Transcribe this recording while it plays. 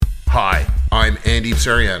Andy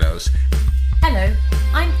Sarianos. Hello,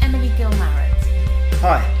 I'm Emily Gilmarrett.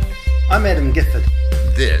 Hi, I'm Adam Gifford.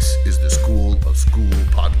 This is the School of School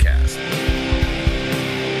podcast.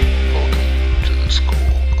 Welcome to the School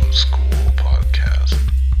of School podcast.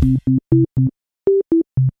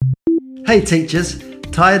 Hey teachers,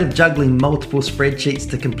 tired of juggling multiple spreadsheets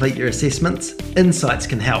to complete your assessments? Insights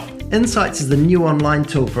can help. Insights is the new online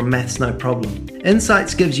tool from Maths No Problem.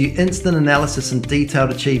 Insights gives you instant analysis and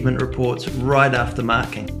detailed achievement reports right after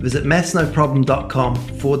marking. Visit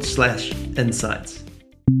mathsnoproblem.com/insights.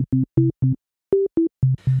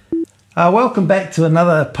 Welcome back to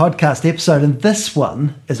another podcast episode, and this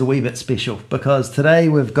one is a wee bit special because today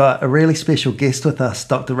we've got a really special guest with us,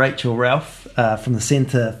 Dr. Rachel Ralph from the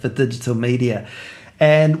Centre for Digital Media.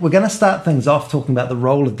 And we're going to start things off talking about the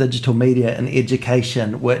role of digital media in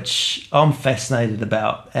education, which I'm fascinated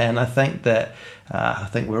about. And I think that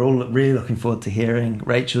we're all really looking forward to hearing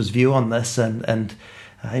Rachel's view on this and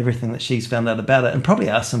everything that she's found out about it, and probably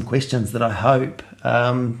ask some questions that I hope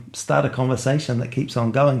start a conversation that keeps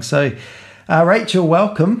on going. So, Rachel,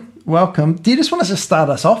 welcome. Do you just want to start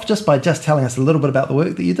us off just by telling us a little bit about the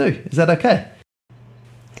work that you do? Is that okay?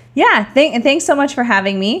 Yeah, thanks so much for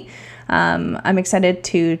having me. I'm excited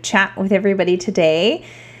to chat with everybody today.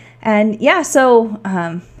 And yeah, so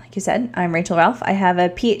like you said, I'm Rachel Ralph. I have a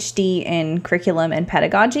PhD in curriculum and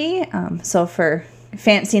pedagogy. So for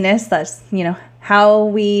fanciness, that's, how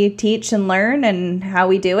we teach and learn and how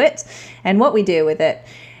we do it and what we do with it.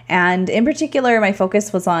 And in particular, my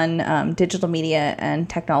focus was on digital media and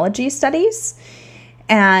technology studies.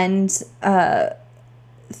 And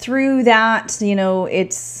through that,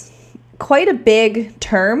 it's quite a big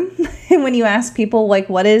term when you ask people, like,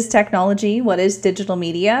 what is technology? What is digital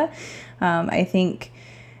media? I think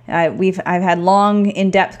I've had long,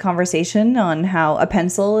 in-depth conversation on how a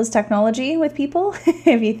pencil is technology with people,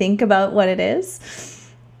 if you think about what it is.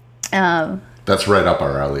 That's right up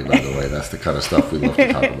our alley, by the way. That's the kind of stuff we love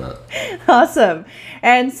to talk about. Awesome.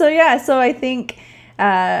 And so I think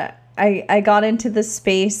I got into this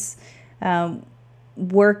space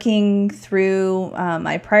working through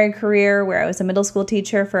my prior career, where I was a middle school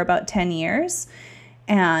teacher for about 10 years.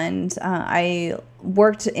 And I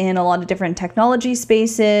worked in a lot of different technology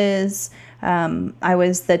spaces. I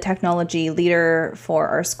was the technology leader for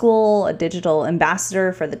our school, a digital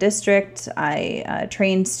ambassador for the district. I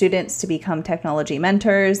trained students to become technology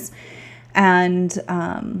mentors. And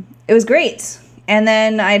it was great. And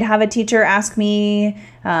then I'd have a teacher ask me,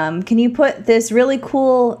 can you put this really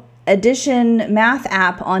cool addition math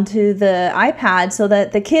app onto the iPad so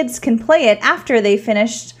that the kids can play it after they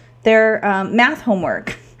finished their math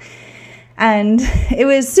homework? And it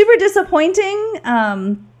was super disappointing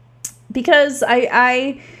because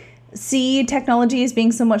I see technology as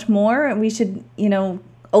being so much more, and we should,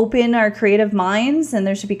 open our creative minds, and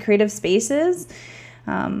there should be creative spaces.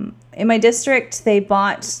 In my district, they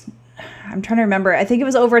bought, I'm trying to remember, I think it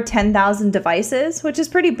was over 10,000 devices, which is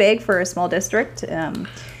pretty big for a small district.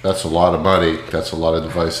 That's a lot of money. That's a lot of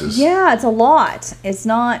devices. Yeah, it's a lot. It's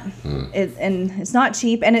not, and it's not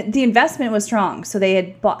cheap. And the investment was strong. So they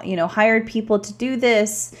had bought, hired people to do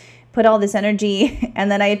this, put all this energy. And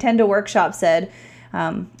then I attend a workshop, said,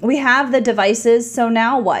 we have the devices, so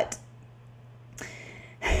now what?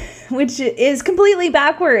 Which is completely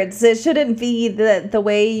backwards. It shouldn't be the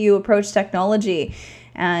way you approach technology.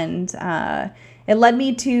 And it led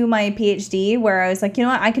me to my PhD, where I was like,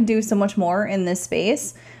 what, I can do so much more in this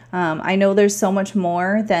space. I know there's so much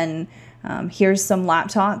more than here's some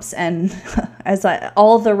laptops and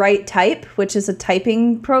all the right type, which is a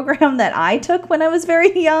typing program that I took when I was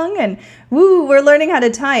very young, and we're learning how to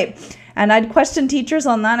type. And I'd question teachers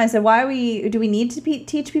on that. I said, do we need to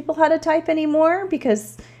teach people how to type anymore?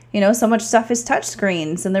 Because, so much stuff is touch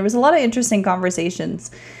screens. And there was a lot of interesting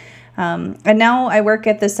conversations. And now I work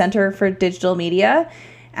at the Center for Digital Media,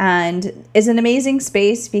 and it's an amazing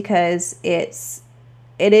space because it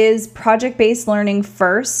is project-based learning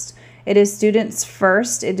first. It is students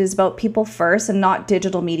first. It is about people first and not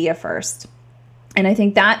digital media first. And I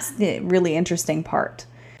think that's the really interesting part.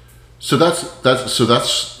 So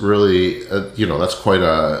that's really that's quite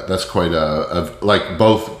a like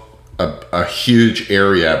both a huge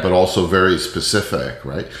area, but also very specific,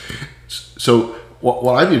 right? So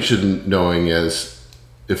what I'm interested in knowing is,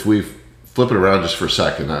 if we flip it around just for a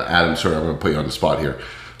second, Adam, sorry, I'm going to put you on the spot here.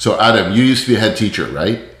 So Adam, you used to be a head teacher,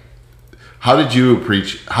 right? How did you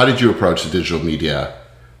approach the digital media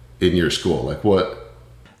in your school? Like what?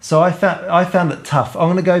 So I found it tough. I'm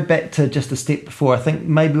going to go back to just a step before. I think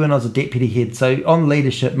maybe when I was a deputy head, so on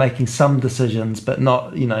leadership, making some decisions, but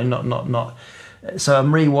not. So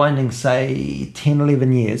I'm rewinding, say, 10,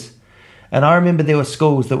 11 years. And I remember there were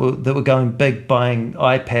schools that were going big, buying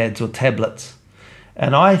iPads or tablets.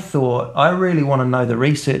 And I thought, I really want to know the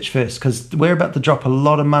research first, because we're about to drop a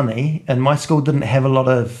lot of money, and my school didn't have a lot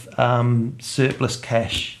of surplus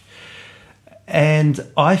cash. And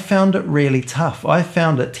I found it really tough. I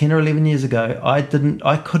found it 10 or 11 years ago, I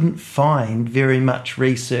couldn't find very much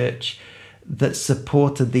research that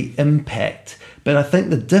supported the impact. But I think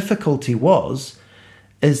the difficulty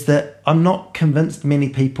is that I'm not convinced many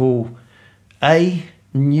people,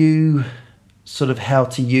 knew sort of how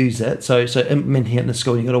to use it. So implementing it in the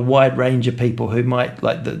school, you've got a wide range of people who might,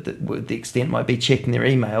 like the extent might be checking their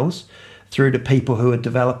emails, through to people who are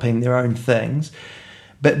developing their own things.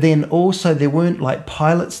 But then also there weren't like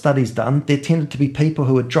pilot studies done. There tended to be people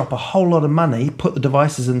who would drop a whole lot of money, put the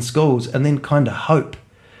devices in schools, and then kind of hope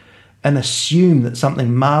and assume that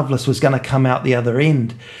something marvellous was going to come out the other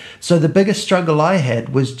end. So the biggest struggle I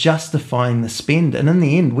had was justifying the spend. And in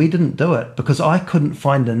the end, we didn't do it because I couldn't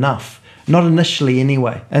find enough. Not initially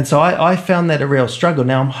anyway. And so I found that a real struggle.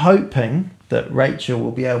 Now I'm hoping that Rachel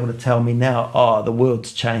will be able to tell me now, the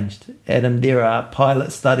world's changed. Adam, there are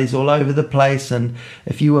pilot studies all over the place, and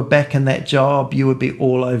if you were back in that job, you would be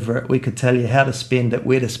all over it. We could tell you how to spend it,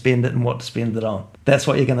 where to spend it, and what to spend it on. That's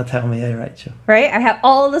what you're going to tell me, Rachel? Right? I have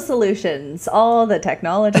all the solutions, all the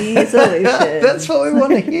technology solutions. That's what we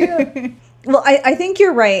want to hear. Well, I think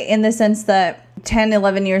you're right in the sense that 10,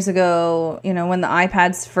 11 years ago, when the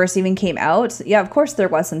iPads first even came out, of course there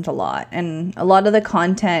wasn't a lot. And a lot of the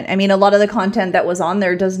content that was on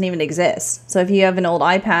there doesn't even exist. So if you have an old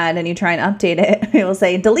iPad and you try and update it, it will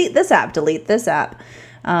say, delete this app,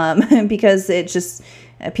 because it just,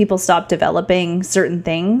 people stopped developing certain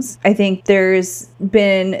things. I think there's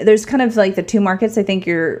kind of like the two markets. I think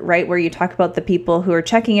you're right where you talk about the people who are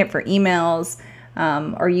checking it for emails,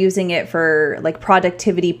 or using it for like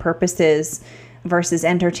productivity purposes versus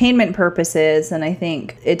entertainment purposes. And I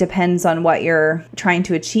think it depends on what you're trying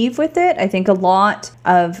to achieve with it. I think a lot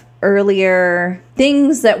of earlier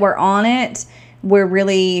things that were on it were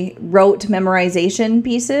really rote memorization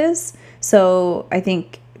pieces. So I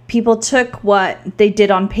think people took what they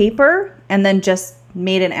did on paper and then just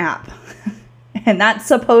made an app. And that's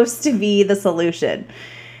supposed to be the solution.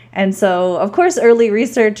 And so, of course, early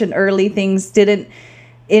research and early things didn't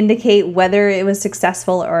indicate whether it was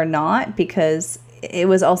successful or not, because it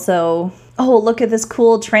was also, look at this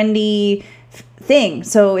cool, trendy thing.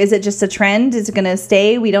 So is it just a trend? Is it going to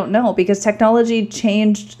stay? We don't know, because technology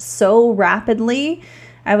changed so rapidly,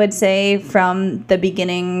 I would say, from the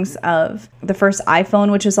beginnings of the first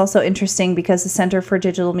iPhone, which is also interesting because the Center for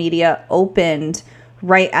Digital Media opened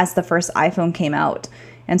right as the first iPhone came out.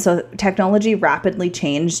 And so technology rapidly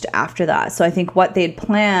changed after that. So I think what they'd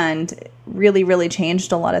planned really, really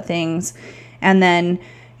changed a lot of things. And then,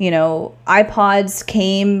 iPods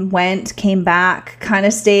came, went, came back, kind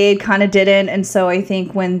of stayed, kind of didn't. And so I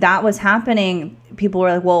think when that was happening, people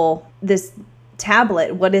were like, well, this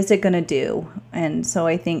tablet, what is it going to do? And so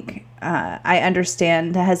I think I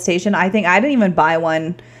understand the hesitation. I think I didn't even buy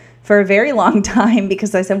one for a very long time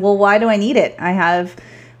because I said, well, why do I need it? I have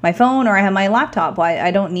my phone or I have my laptop. Why I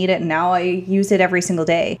don't need it. Now I use it every single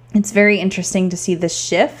day. It's very interesting to see this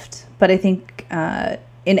shift. But I think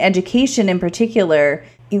in education in particular,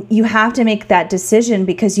 you have to make that decision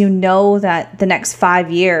because you know that the next 5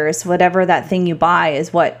 years, whatever that thing you buy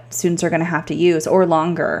is what students are going to have to use, or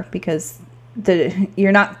longer, because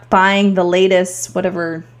you're not buying the latest,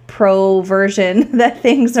 whatever pro version that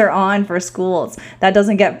things are on for schools. That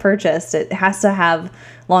doesn't get purchased. It has to have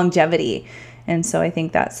longevity. And so I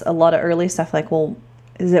think that's a lot of early stuff like, well,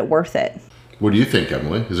 is it worth it? What do you think,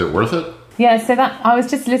 Emily? Is it worth it? Yeah, so that I was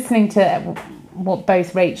just listening to what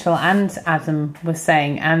both Rachel and Adam were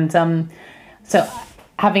saying. And so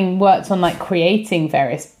having worked on like creating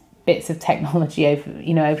various bits of technology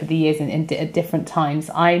over the years at different times,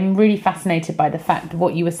 I'm really fascinated by the fact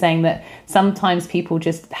what you were saying, that sometimes people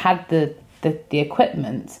just had the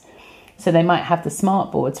equipment. So they might have the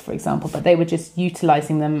smart boards, for example, but they were just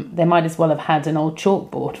utilising them. They might as well have had an old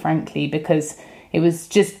chalkboard, frankly, because it was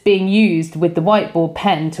just being used with the whiteboard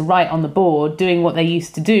pen to write on the board, doing what they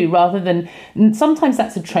used to do, rather than... Sometimes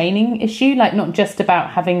that's a training issue, like not just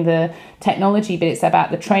about having the technology, but it's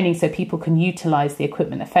about the training so people can utilise the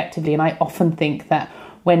equipment effectively. And I often think that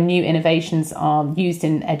when new innovations are used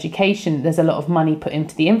in education, there's a lot of money put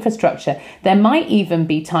into the infrastructure. There might even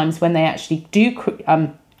be times when they actually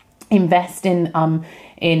do invest in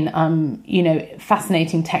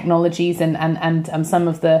fascinating technologies and some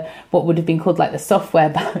of the what would have been called like the software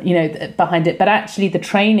behind it, but actually the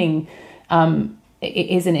training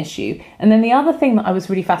is an issue. And then the other thing that I was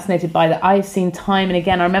really fascinated by that I've seen time and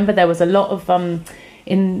again, I remember there was a lot of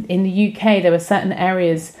in the UK, there were certain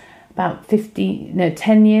areas about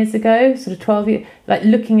 10 years ago, sort of 12 years, like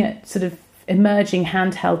looking at sort of emerging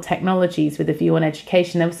handheld technologies with a view on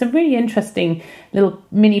education. There were some really interesting little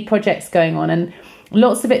mini projects going on, and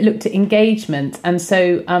lots of it looked at engagement. And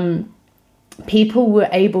so people were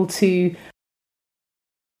able to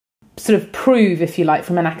sort of prove, if you like,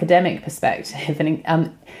 from an academic perspective,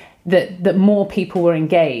 and that more people were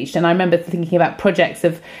engaged. And I remember thinking about projects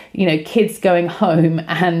of, kids going home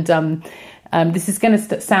and this is going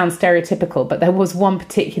to sound stereotypical, but there was one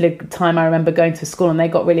particular time I remember going to a school and they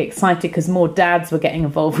got really excited because more dads were getting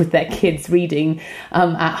involved with their kids reading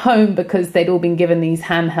at home, because they'd all been given these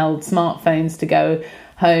handheld smartphones to go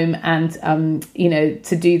home and,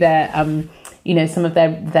 to do their, some of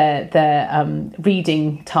their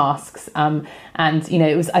reading tasks. And,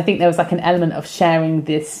 I think there was like an element of sharing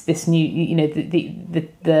this new,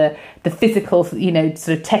 the physical, sort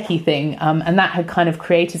of techie thing. And that had kind of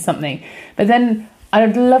created something. But then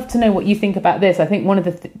I'd love to know what you think about this. I think one of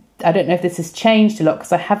I don't know if this has changed a lot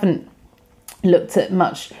because I haven't looked at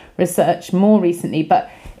much research more recently, but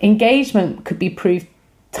engagement could be proved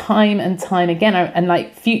time and time again. And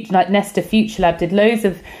like Nesta Future Lab did loads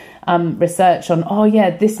of research on,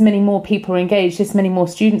 this many more people were engaged, this many more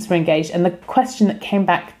students were engaged. And the question that came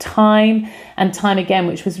back time and time again,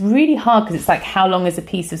 which was really hard because it's like, how long is a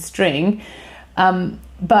piece of string?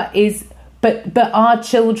 But are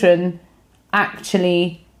children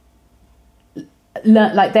actually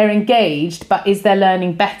learn, like they're engaged, but is their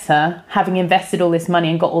learning better having invested all this money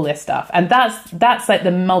and got all this stuff? And that's like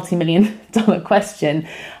the multi-million-dollar question.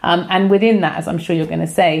 And within that, as I'm sure you're going to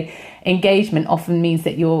say, engagement often means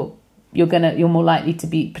that you're more likely to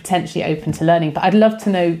be potentially open to learning. But I'd love to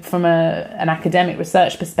know from an academic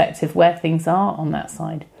research perspective where things are on that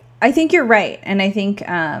side. I think you're right. And I think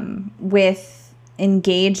with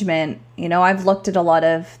engagement, I've looked at a lot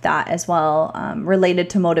of that as well,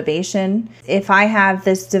 related to motivation. If I have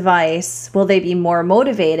this device, will they be more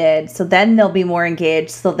motivated? So then they'll be more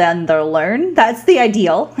engaged. So then they'll learn. That's the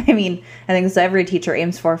ideal. I mean, I think that's what every teacher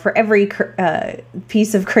aims for every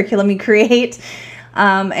piece of curriculum you create.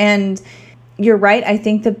 And you're right. I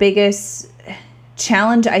think the biggest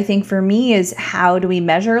challenge, for me, is how do we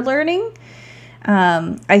measure learning?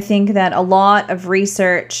 I think that a lot of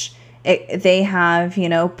research, they have,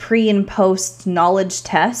 pre and post knowledge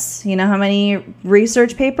tests. You know how many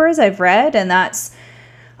research papers I've read? And that's,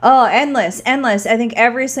 endless. I think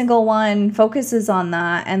every single one focuses on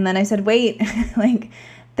that. And then I said, wait,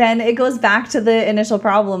 then it goes back to the initial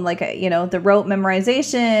problem, the rote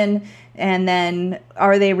memorization. And then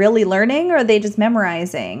are they really learning or are they just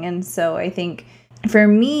memorizing? And so I think for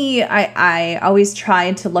me, I always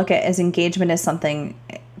try to look at as engagement as something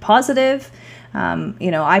positive.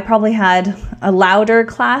 I probably had a louder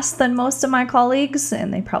class than most of my colleagues,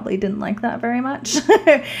 and they probably didn't like that very much.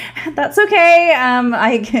 That's okay.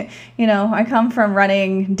 I come from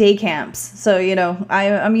running day camps, so,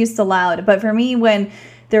 I'm used to loud. But for me, when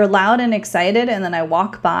they're loud and excited, and then I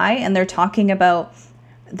walk by and they're talking about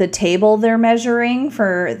the table they're measuring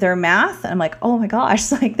for their math, I'm like, oh my gosh,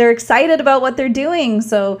 they're excited about what they're doing.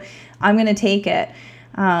 So I'm going to take it.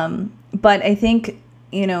 But I think,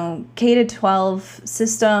 K-12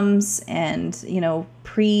 systems and,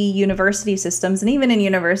 pre-university systems, and even in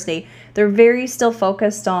university, they're very still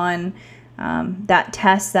focused on that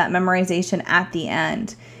test, that memorization at the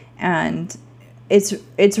end. And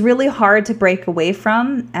it's really hard to break away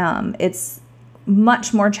from. It's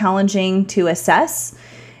much more challenging to assess.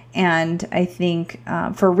 And I think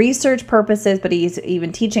for research purposes, but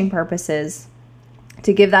even teaching purposes,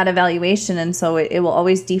 to give that evaluation. And so it will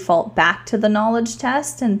always default back to the knowledge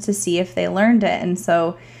test and to see if they learned it. And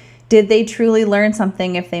so did they truly learn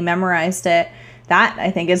something if they memorized it? That, I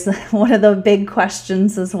think, is one of the big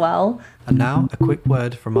questions as well. And now a quick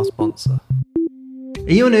word from our sponsor.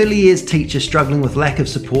 Are you an early years teacher struggling with lack of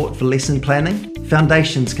support for lesson planning?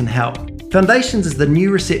 Foundations can help. Foundations is the new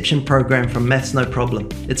reception program from Maths No Problem.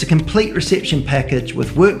 It's a complete reception package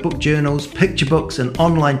with workbook journals, picture books and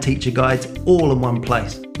online teacher guides all in one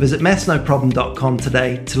place. Visit mathsnoproblem.com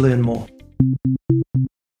today to learn more.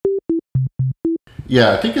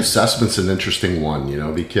 Yeah, I think assessment's an interesting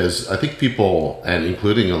one, because I think people, and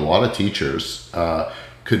including a lot of teachers,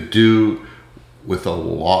 could do with a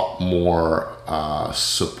lot more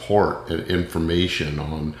support and information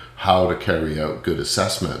on how to carry out good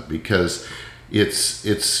assessment, because it's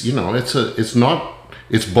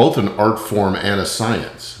both an art form and a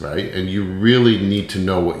science, right? And you really need to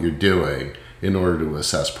know what you're doing in order to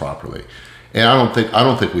assess properly. And I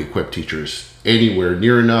don't think we equip teachers anywhere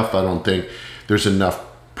near enough. I don't think there's enough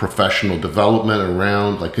professional development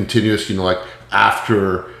around, like continuous,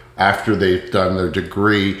 after they've done their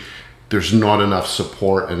degree, there's not enough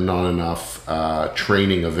support and not enough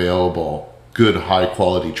training available, good high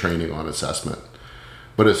quality training on assessment.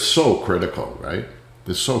 But it's so critical, right?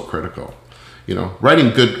 It's so critical. You know,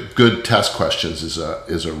 writing good test questions is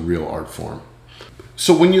a real art form.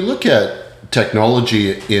 So when you look at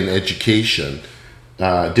technology in education,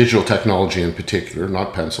 digital technology in particular,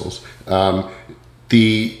 not pencils,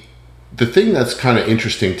 the thing that's kind of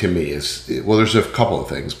interesting to me is, well, there's a couple of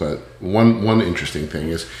things, but one interesting thing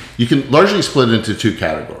is you can largely split it into two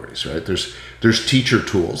categories, right? There's teacher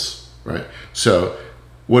tools, right? So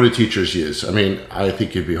what do teachers use? I mean, I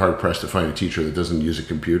think you'd be hard pressed to find a teacher that doesn't use a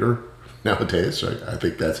computer nowadays, right? I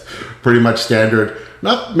think that's pretty much standard.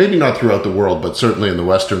 Maybe not throughout the world, but certainly in the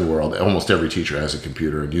Western world, almost every teacher has a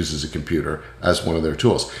computer and uses a computer as one of their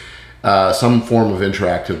tools. Some form of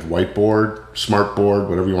interactive whiteboard, smartboard,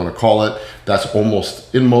 whatever you want to call it. That's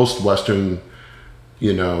almost in most Western,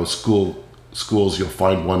 schools. You'll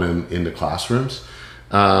find one in the classrooms,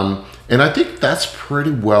 and I think that's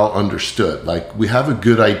pretty well understood. Like, we have a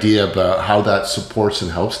good idea about how that supports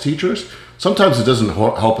and helps teachers. Sometimes it doesn't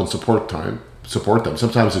help and support them.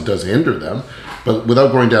 Sometimes it does hinder them, but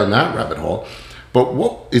without going down that rabbit hole. But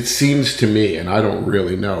what it seems to me, and I don't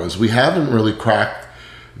really know, is we haven't really cracked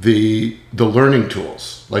the learning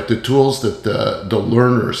tools, like the tools that the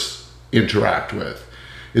learners interact with.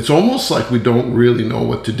 It's almost like we don't really know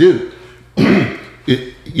what to do.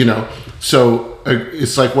 So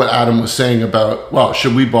it's like what Adam was saying about, well,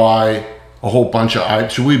 should we buy a whole bunch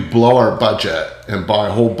of should we blow our budget and buy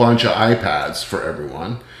a whole bunch of iPads for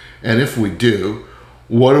everyone? And if we do,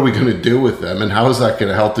 what are we going to do with them, and how is that going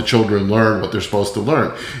to help the children learn what they're supposed to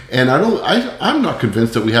learn? And I'm not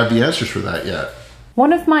convinced that we have the answers for that yet.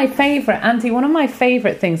 One of my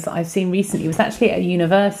favourite things that I've seen recently was actually at a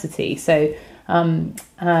university. So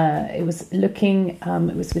it was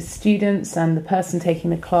with students, and the person taking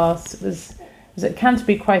the class was at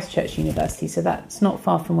Canterbury Christchurch University. So that's not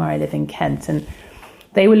far from where I live in Kent. And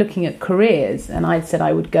they were looking at careers, and I said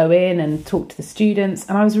I would go in and talk to the students.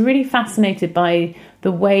 And I was really fascinated by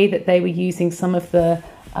the way that they were using some of the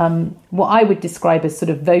what I would describe as sort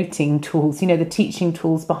of voting tools, the teaching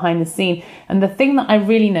tools behind the scene. And the thing that I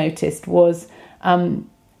really noticed was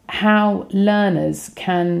how learners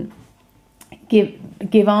can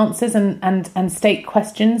give answers and state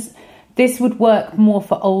questions. This would work more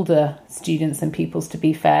for older students and pupils, to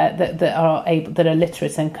be fair, that are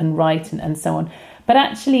literate and can write and so on. But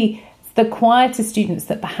actually, the quieter students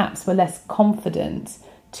that perhaps were less confident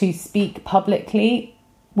to speak publicly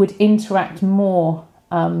would interact more.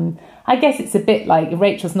 I guess it's a bit like,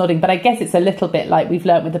 Rachel's nodding, but I guess it's a little bit like we've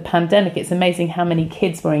learnt with the pandemic. It's amazing how many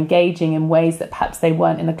kids were engaging in ways that perhaps they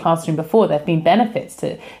weren't in the classroom before. There have been benefits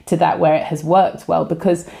to that where it has worked well,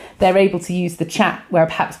 because they're able to use the chat where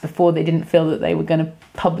perhaps before they didn't feel that they were going to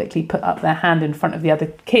publicly put up their hand in front of the other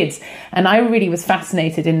kids. And I really was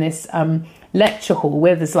fascinated in this lecture hall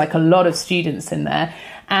where there's like a lot of students in there,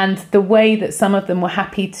 and the way that some of them were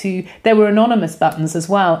happy to, there were anonymous buttons as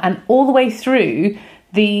well, and all the way through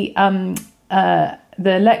the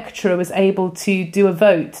lecturer was able to do a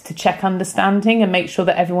vote to check understanding and make sure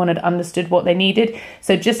that everyone had understood what they needed.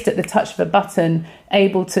 So just at the touch of a button,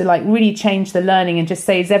 able to like really change the learning and just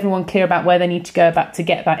say, is everyone clear about where they need to go about to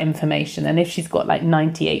get that information? And if she's got like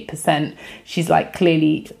 98%, she's like,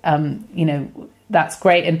 clearly, that's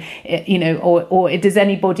great. And, or does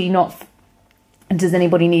anybody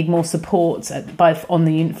need more support from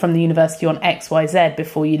the university on XYZ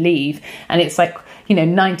before you leave? And it's like,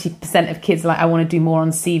 90% of kids are like, I want to do more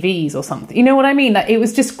on CVs or something. You know what I mean? Like, it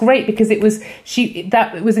was just great because it was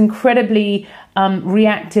incredibly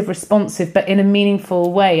reactive, responsive, but in a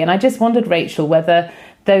meaningful way. And I just wondered, Rachel, whether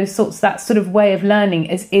that sort of way of learning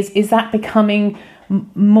is that becoming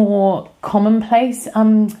more commonplace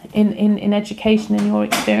in education in your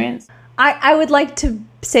experience? I would like to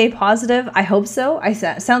say positive. I hope so.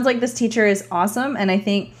 Sounds like this teacher is awesome. And I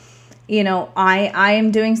think, I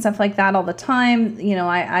am doing stuff like that all the time.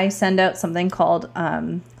 I send out something called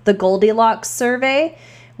the Goldilocks survey,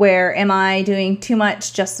 where am I doing too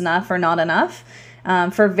much, just enough, or not enough?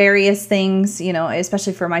 For various things,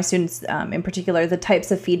 especially for my students in particular, the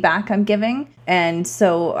types of feedback I'm giving. And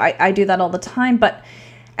so I do that all the time. But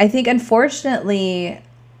I think, unfortunately,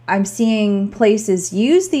 I'm seeing places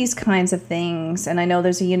use these kinds of things. And I know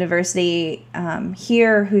there's a university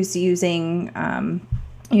here who's using,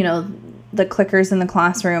 the clickers in the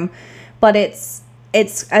classroom, but it's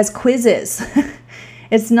as quizzes.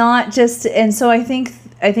 It's not just, and so I think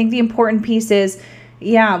the important piece is,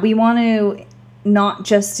 we want to not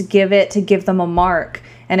just give them a mark.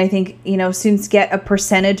 And I think, students get a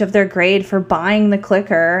percentage of their grade for buying the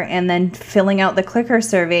clicker and then filling out the clicker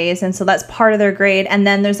surveys. And so that's part of their grade. And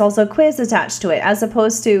then there's also a quiz attached to it, as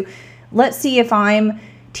opposed to, let's see if I'm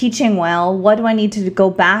teaching well, what do I need to go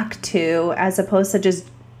back to, as opposed to just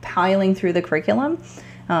piling through the curriculum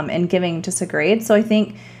and giving just a grade. So I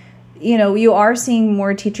think, you are seeing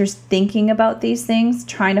more teachers thinking about these things,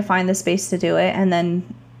 trying to find the space to do it. And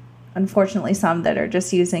then unfortunately, some that are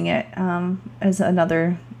just using it as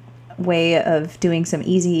another way of doing some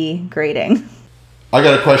easy grading. I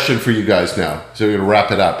got a question for you guys now. So we're going to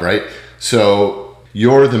wrap it up, right? So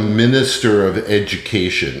you're the Minister of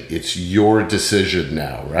Education. It's your decision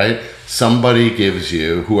now, right? Somebody gives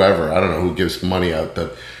you, whoever, I don't know who gives money out,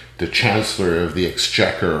 the Chancellor of the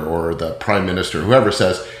Exchequer or the Prime Minister, whoever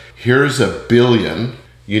says, here's $1 billion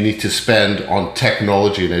you need to spend on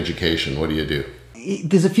technology and education. What do you do?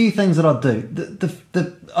 There's a few things that I'd do.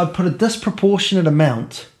 I'd put a disproportionate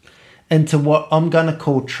amount into what I'm going to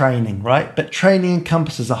call training, right? But training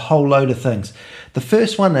encompasses a whole load of things. The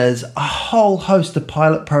first one is a whole host of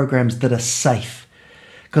pilot programs that are safe.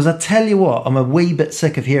 Because I tell you what, I'm a wee bit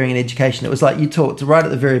sick of hearing in education. It was like you talked right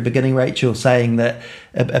at the very beginning, Rachel, saying that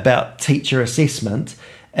about teacher assessment.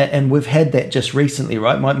 And we've had that just recently,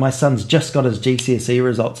 right? My son's just got his GCSE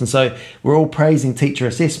results. And so we're all praising teacher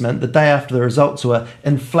assessment. The day after the results were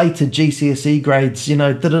inflated GCSE grades,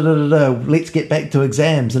 let's get back to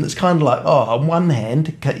exams. And it's kind of like, on one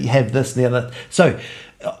hand, you have this and the other. So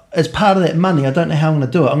as part of that money, I don't know how I'm going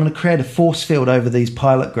to do it. I'm going to create a force field over these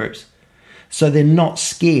pilot groups. So they're not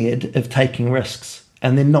scared of taking risks.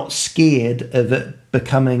 And they're not scared of it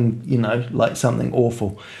becoming, like something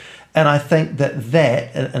awful. And I think that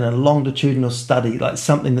in a longitudinal study, like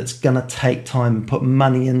something that's going to take time and put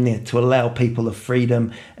money in there to allow people the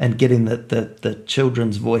freedom and getting the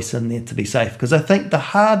children's voice in there to be safe. Because I think the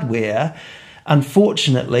hardware,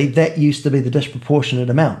 unfortunately, that used to be the disproportionate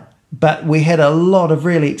amount. But we had a lot of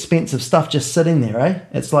really expensive stuff just sitting there, eh?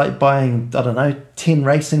 It's like buying, 10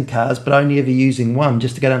 racing cars, but only ever using one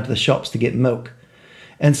just to go down to the shops to get milk.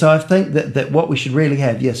 And so I think that what we should really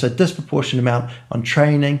have, so disproportionate amount on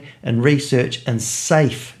training and research and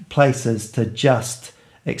safe places to just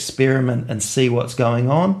experiment and see what's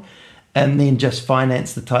going on, and then just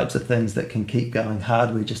finance the types of things that can keep going,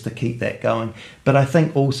 hardware just to keep that going. But I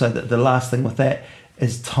think also that the last thing with that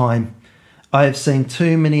is time. I have seen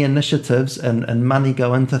too many initiatives and money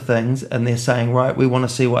go into things, and they're saying, right, we want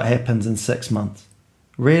to see what happens in 6 months.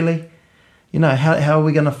 Really? How are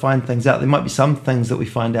we going to find things out? There might be some things that we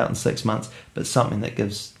find out in 6 months, but something that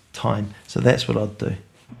gives time. So that's what I'd do.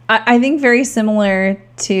 I think very similar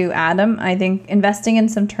to Adam. I think investing in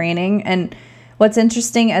some training. And what's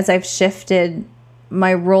interesting as I've shifted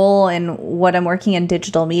my role in what I'm working in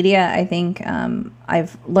digital media, I think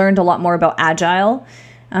I've learned a lot more about agile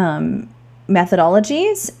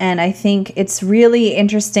methodologies. And I think it's really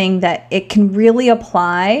interesting that it can really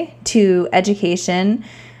apply to education.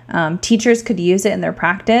 Teachers could use it in their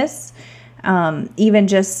practice, even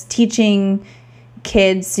just teaching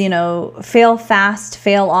kids, fail fast,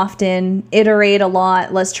 fail often, iterate a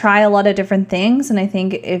lot, let's try a lot of different things. And I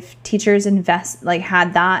think if teachers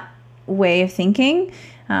had that way of thinking,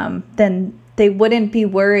 then they wouldn't be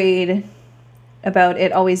worried about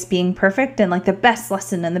it always being perfect and like the best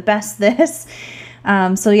lesson and the best this.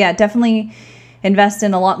 So yeah, definitely invest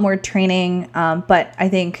in a lot more training. But I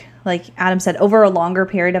think, like Adam said, over a longer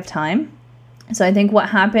period of time. So I think what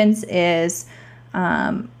happens is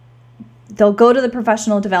they'll go to the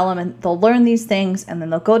professional development, they'll learn these things, and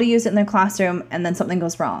then they'll go to use it in their classroom, and then something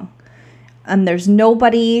goes wrong. And there's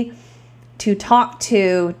nobody to talk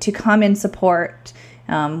to come and support.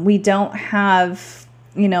 We don't have,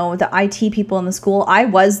 the IT people in the school. I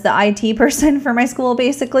was the IT person for my school,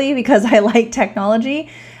 basically, because I like technology.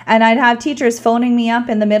 And I'd have teachers phoning me up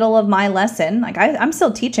in the middle of my lesson. Like I'm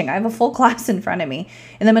still teaching. I have a full class in front of me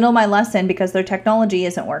in the middle of my lesson because their technology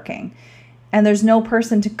isn't working. And there's no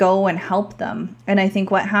person to go and help them. And I think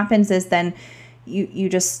what happens is then you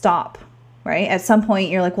just stop, right? At some point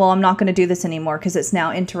you're like, well, I'm not going to do this anymore because it's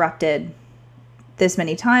now interrupted this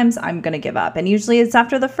many times. I'm going to give up. And usually it's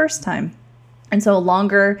after the first time. And so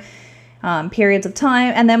longer periods of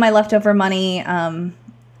time. And then my leftover money,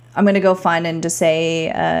 I'm going to go find and just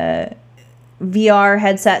say VR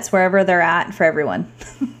headsets wherever they're at for everyone.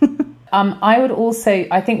 I would also,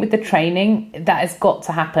 I think with the training, that has got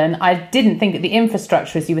to happen. I didn't think that the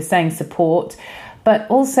infrastructure, as you were saying, support, but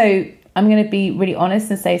also I'm going to be really honest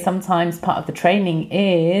and say sometimes part of the training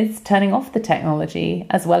is turning off the technology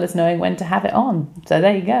as well as knowing when to have it on. So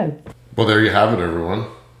there you go. Well, there you have it, everyone.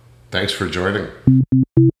 Thanks for joining.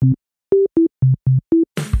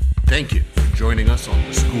 Thank you for joining us on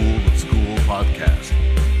the